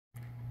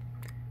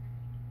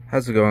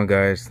How's it going,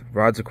 guys?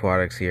 Rods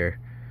Aquatics here.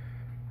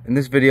 In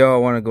this video I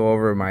want to go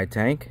over my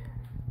tank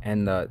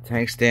and the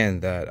tank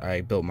stand that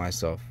I built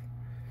myself.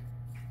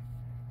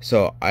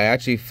 So I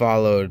actually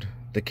followed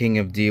the King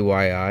of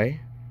DIY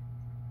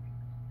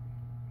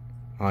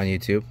on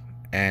YouTube,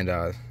 and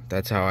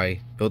that's how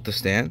I built the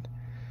stand.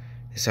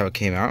 This is how it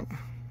came out.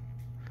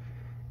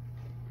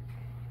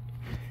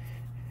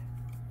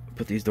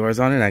 Put these doors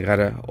on it. I got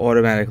an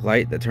automatic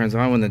light that turns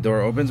on when the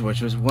door opens,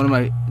 which was one of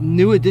my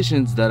new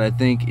additions that I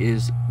think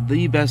is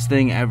the best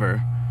thing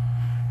ever.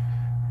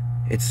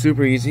 It's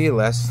super easy, it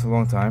lasts a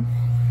long time.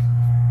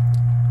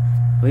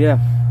 But yeah,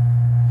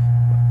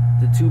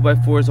 the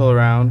 2x4s all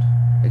around,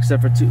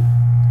 except for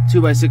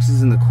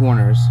 2x6s in the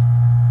corners.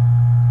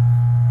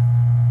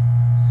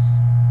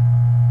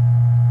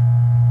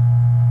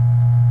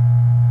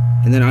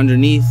 And then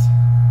underneath,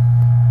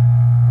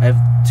 I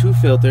have 2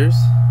 filters.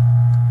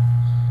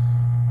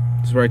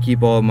 This is where I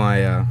keep all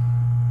my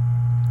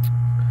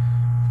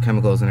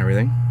chemicals and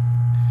everything.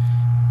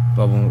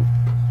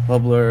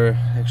 Bubbler,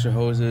 extra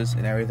hoses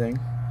and everything.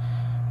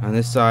 On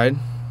this side,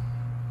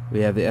 we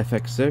have the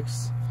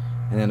FX6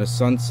 and then a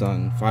Sun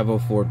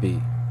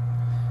 504B.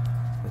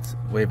 Let's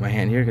wave my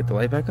hand here, get the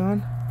light back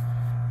on.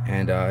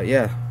 And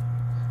yeah,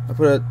 I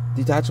put a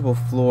detachable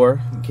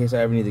floor in case I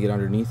ever need to get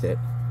underneath it.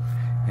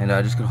 And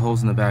I just got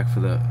holes in the back for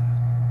the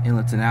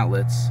inlets and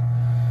outlets.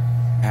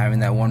 Having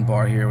that one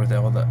bar here with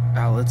all the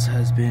outlets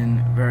has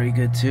been very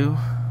good too.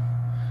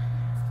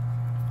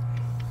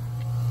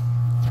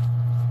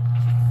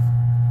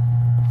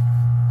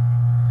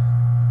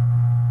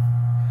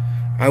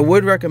 I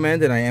would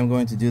recommend, and I am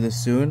going to do this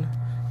soon,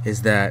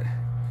 is that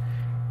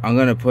I'm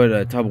going to put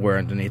a Tupperware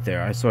underneath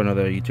there. I saw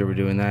another YouTuber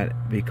doing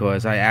that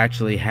because I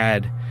actually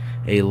had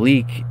a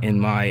leak in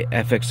my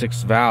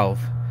FX6 valve.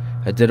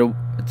 I did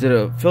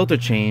a filter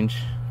change,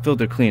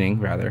 filter cleaning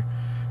rather,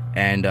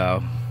 and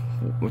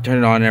we turned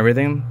it on and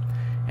everything,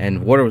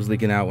 and water was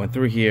leaking out. Went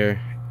through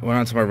here, went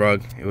onto my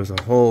rug. It was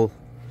a whole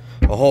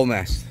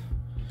mess.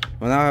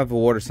 Well, now I have a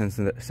water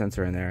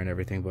sensor in there and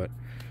everything, but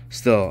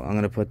still, I'm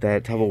gonna put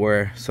that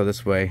Tupperware so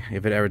this way,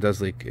 if it ever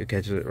does leak, it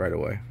catches it right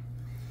away.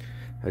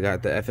 I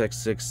got the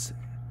FX6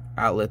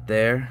 outlet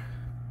there,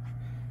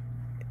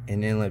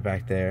 an inlet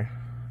back there,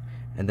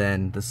 and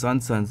then the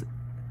Sun's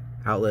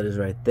outlet is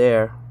right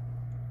there,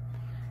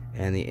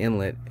 and the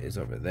inlet is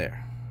over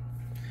there.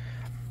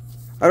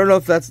 I don't know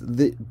if that's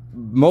the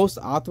most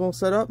optimal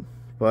setup,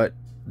 but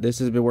this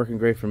has been working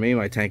great for me.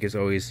 My tank is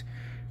always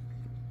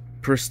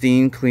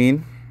pristine,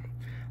 clean.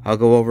 I'll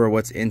go over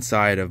what's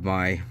inside of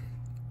my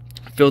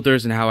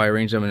filters and how I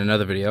arrange them in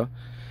another video.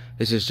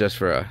 This is just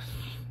for a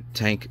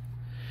tank,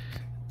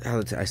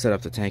 how I set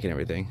up the tank and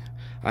everything.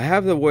 I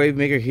have the wave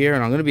maker here,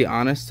 and I'm gonna be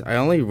honest, I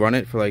only run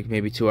it for like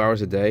maybe 2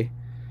 hours a day.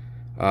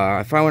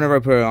 I find whenever I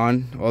put it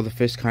on, all the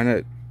fish kind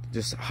of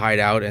just hide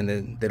out, and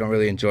then they don't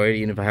really enjoy it,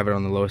 even if I have it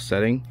on the lowest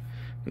setting.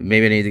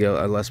 Maybe I need to get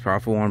a less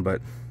powerful one, but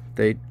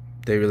they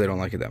really don't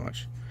like it that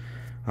much.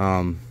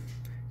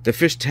 The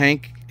fish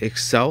tank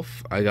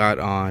itself I got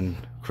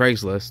on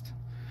Craigslist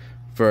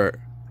for a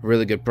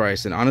really good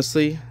price, and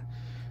honestly,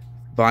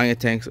 buying a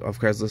tank off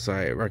Craigslist,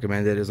 I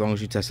recommend it. As long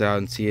as you test it out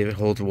and see if it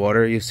holds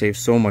water, you save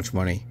so much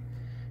money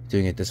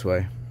doing it this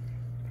way.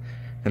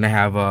 Then I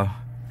have a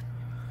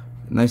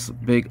nice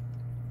big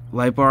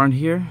light bar on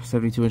here,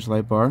 72-inch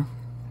light bar.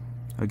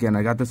 Again,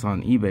 I got this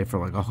on eBay for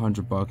like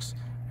 $100.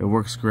 It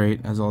works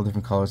great, has all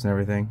different colors and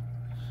everything.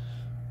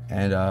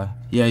 And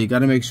yeah, you got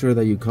to make sure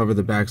that you cover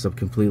the backs up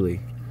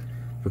completely,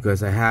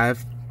 because I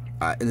have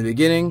in the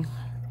beginning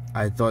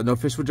I thought no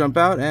fish would jump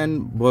out,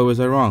 and boy was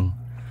I wrong.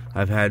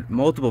 I've had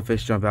multiple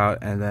fish jump out,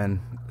 and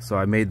then so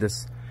I made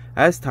this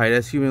as tight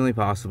as humanly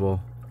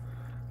possible,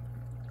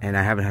 and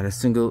I haven't had a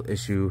single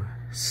issue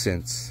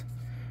since.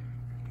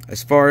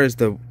 As far as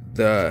the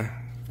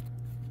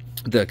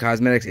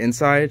cosmetics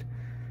inside,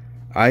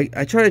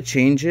 I try to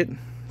change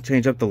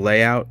up the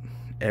layout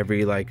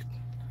every like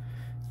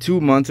 2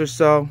 months or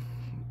so,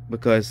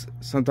 because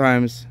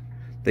sometimes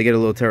they get a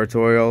little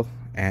territorial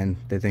and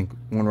they think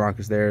one rock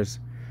is theirs.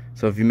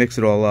 So if you mix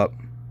it all up,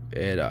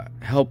 it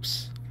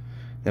helps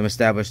them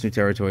establish new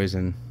territories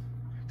and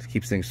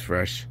keeps things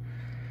fresh.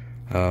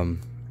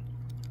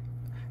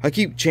 I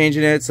keep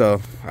changing it,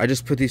 so I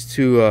just put these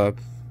 2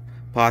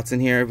 pots in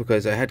here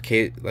because I had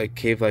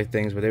cave-like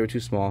things, but they were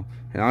too small.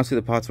 And honestly,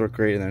 the pots work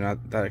great and they're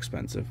not that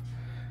expensive.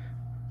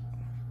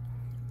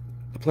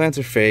 The plants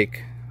are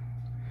fake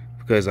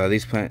because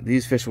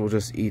these fish will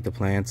just eat the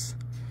plants.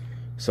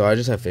 So I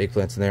just have fake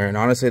plants in there, and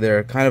honestly,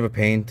 they're kind of a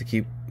pain to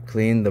keep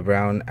clean. The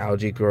brown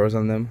algae grows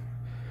on them.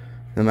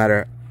 No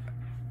matter,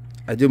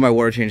 I do my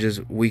water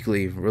changes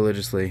weekly,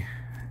 religiously,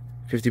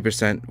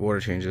 50% water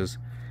changes,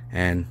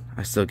 and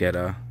I still get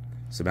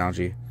some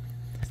algae.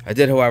 I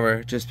did,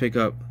 however, just pick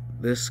up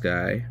this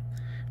guy,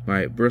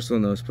 my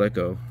bristlenose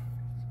pleco,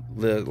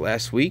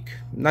 last week.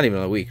 Not even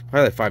a week,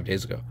 probably like 5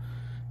 days ago.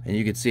 And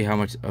you can see how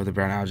much of the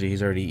brown algae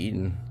he's already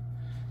eaten.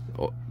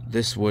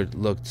 This wood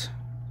looked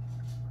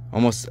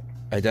almost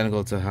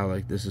identical to how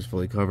like this is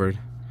fully covered.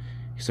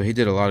 So he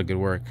did a lot of good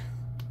work.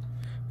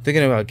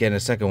 Thinking about getting a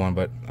second one,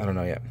 but I don't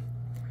know yet.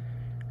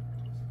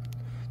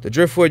 The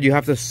driftwood you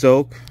have to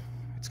soak.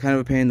 It's kind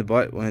of a pain in the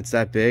butt when it's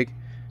that big,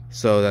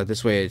 so that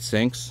this way it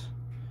sinks.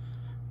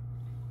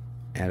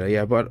 And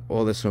yeah, I bought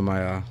all this from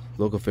my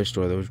local fish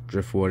store. There was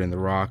driftwood and the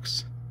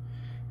rocks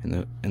and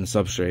the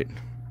substrate.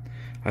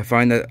 I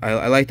find that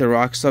I like the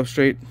rock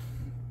substrate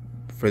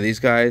for these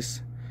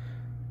guys.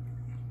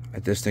 I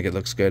just think it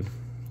looks good.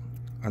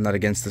 I'm not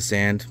against the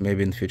sand.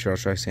 Maybe in the future I'll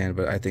try sand,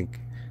 but I think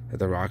that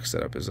the rock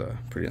setup is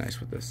pretty nice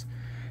with this.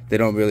 They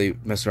don't really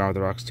mess around with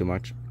the rocks too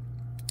much.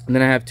 And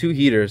then I have two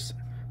heaters,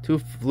 two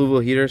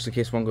fluval heaters in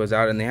case one goes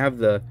out, and they have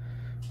the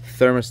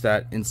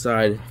thermostat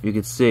inside. If you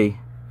could see,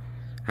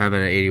 I have it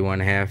at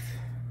 81.5,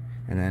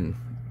 and then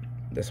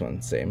this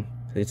one same.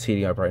 It's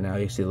heating up right now.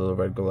 You see the little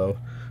red glow.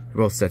 They're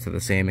both set to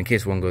the same. In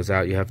case one goes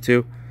out, you have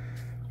two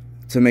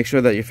to make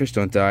sure that your fish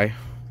don't die.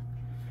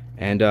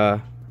 And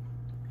well,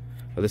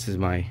 this is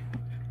my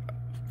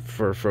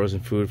frozen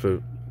food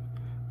for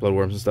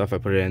bloodworms and stuff. I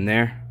put it in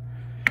there,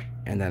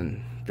 and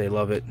then they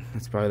love it.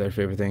 That's probably their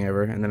favorite thing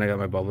ever. And then I got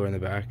my bubbler in the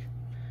back,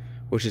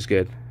 which is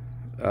good.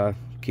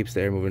 Keeps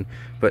the air moving.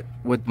 But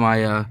with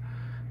my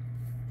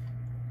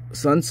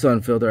sun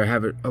filter, I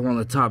have it along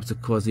the top to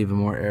cause even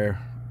more air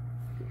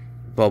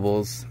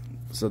bubbles,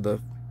 so the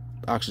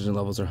oxygen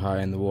levels are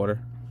high in the water.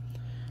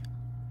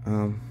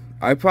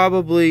 I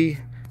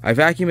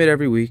vacuum it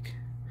every week,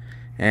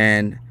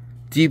 and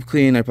deep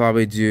clean I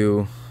probably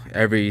do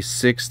every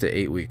 6 to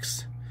 8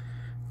 weeks.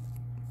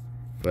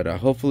 But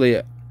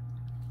hopefully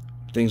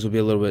things will be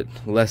a little bit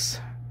less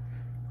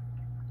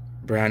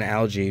brown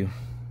algae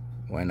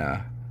when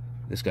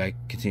this guy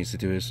continues to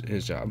do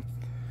his job.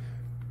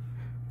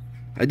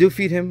 I do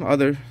feed him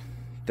other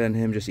than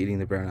him just eating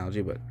the brown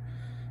algae, but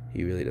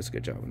he really does a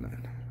good job on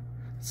that.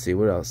 Let's see,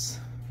 what else?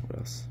 What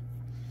else?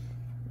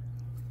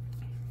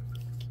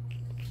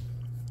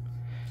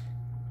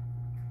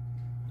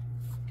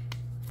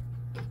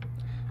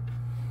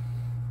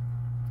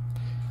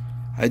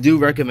 I do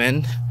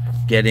recommend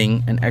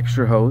getting an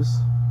extra hose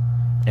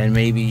and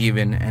maybe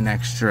even an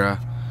extra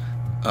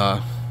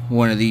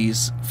one of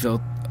these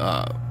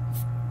oh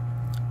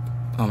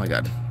my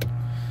god,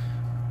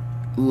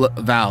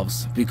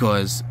 valves,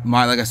 because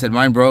like I said,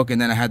 mine broke,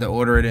 and then I had to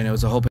order it, and it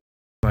was a whole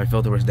my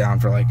filter was down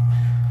for like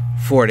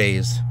 4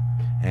 days,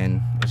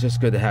 and it's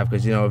just good to have,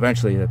 because you know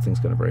eventually that thing's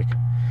gonna break.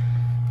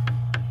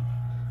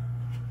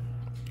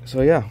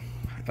 So yeah,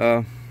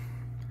 I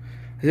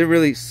didn't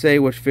really say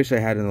which fish I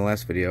had in the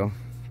last video,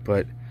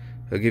 but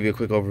I'll give you a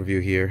quick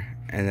overview here,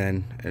 and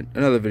then in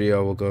another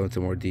video we'll go into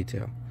more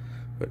detail.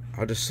 But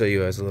I'll just show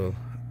you as a little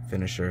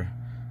finisher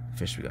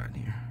fish we got in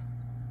here.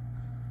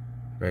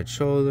 Red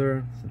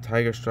shoulder, some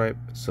tiger stripe,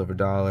 silver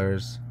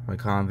dollars, my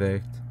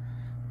convict,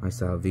 my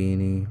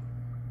Salvini.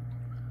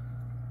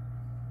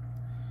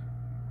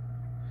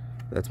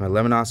 That's my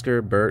lemon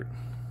Oscar, Bert.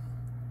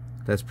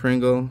 That's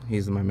Pringle,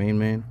 he's my main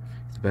man.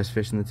 He's the best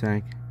fish in the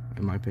tank,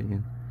 in my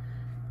opinion.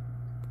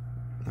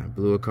 My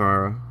blue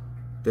Acara.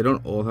 They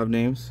don't all have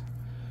names.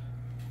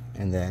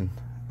 And then,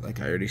 like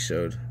I already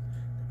showed,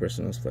 the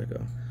Personal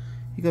Pleco.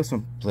 He goes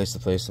from place to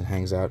place and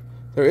hangs out.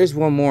 There is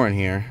one more in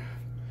here.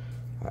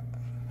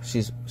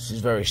 She's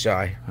very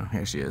shy. Oh,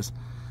 here she is.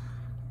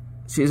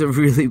 She's a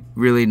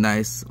really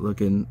nice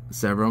looking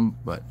Severum,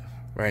 but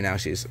right now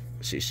she's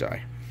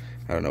shy.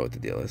 I don't know what the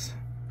deal is,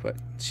 but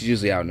she's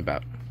usually out and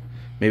about.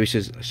 Maybe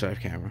she's shy of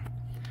camera.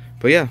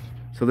 But yeah,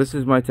 so this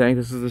is my tank.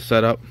 This is the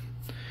setup.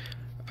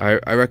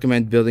 I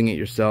recommend building it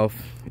yourself,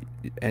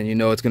 and you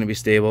know it's going to be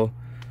stable.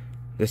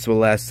 This will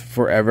last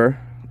forever.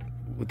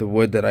 With the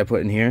wood that I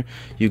put in here,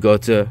 you go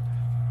to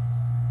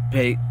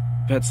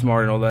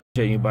PetSmart and all that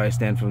shit, and you buy a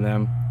stand from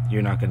them,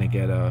 you're not going to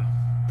get the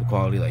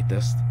quality like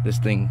this. This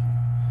thing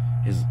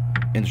is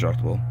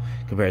indestructible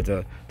compared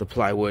to the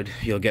plywood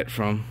you'll get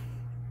from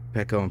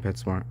Petco and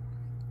PetSmart.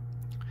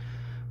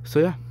 So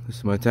yeah, this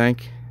is my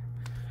tank.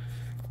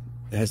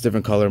 It has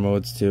different color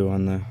modes too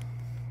on the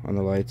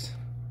lights.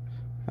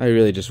 I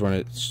really just run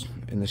it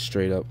in the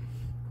straight up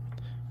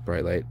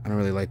bright light. I don't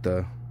really like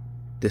the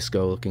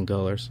disco looking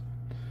colors.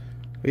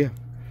 But yeah,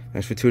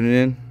 thanks for tuning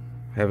in.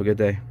 Have a good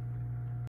day.